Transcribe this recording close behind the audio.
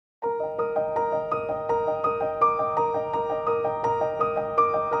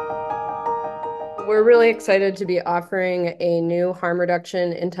We're really excited to be offering a new harm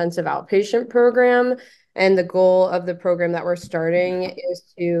reduction intensive outpatient program. And the goal of the program that we're starting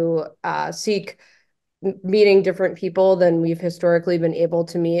is to seek meeting different people than we've historically been able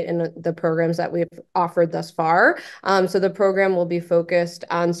to meet in the programs that we've offered thus far. So the program will be focused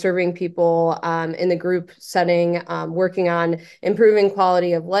on serving people in the group setting, working on improving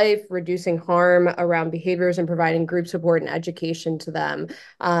quality of life, reducing harm around behaviors, and providing group support and education to them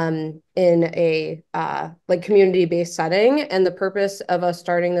in a like community-based setting. And the purpose of us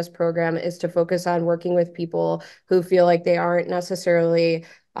starting this program is to focus on working with people who feel like they aren't necessarily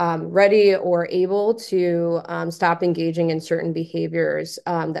ready or able to stop engaging in certain behaviors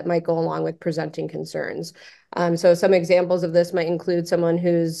that might go along with presenting concerns. So some examples of this might include someone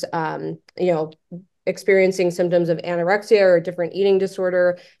who's, experiencing symptoms of anorexia or a different eating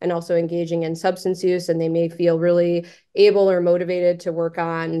disorder and also engaging in substance use, and they may feel really able or motivated to work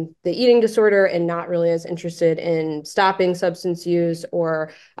on the eating disorder and not really as interested in stopping substance use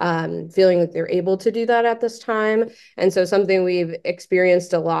or feeling like they're able to do that at this time. And so something we've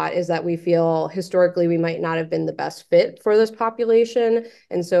experienced a lot is that we feel historically we might not have been the best fit for this population.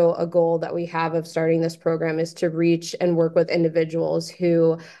 And so a goal that we have of starting this program is to reach and work with individuals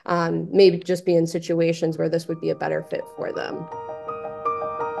who maybe just be in situations where this would be a better fit for them.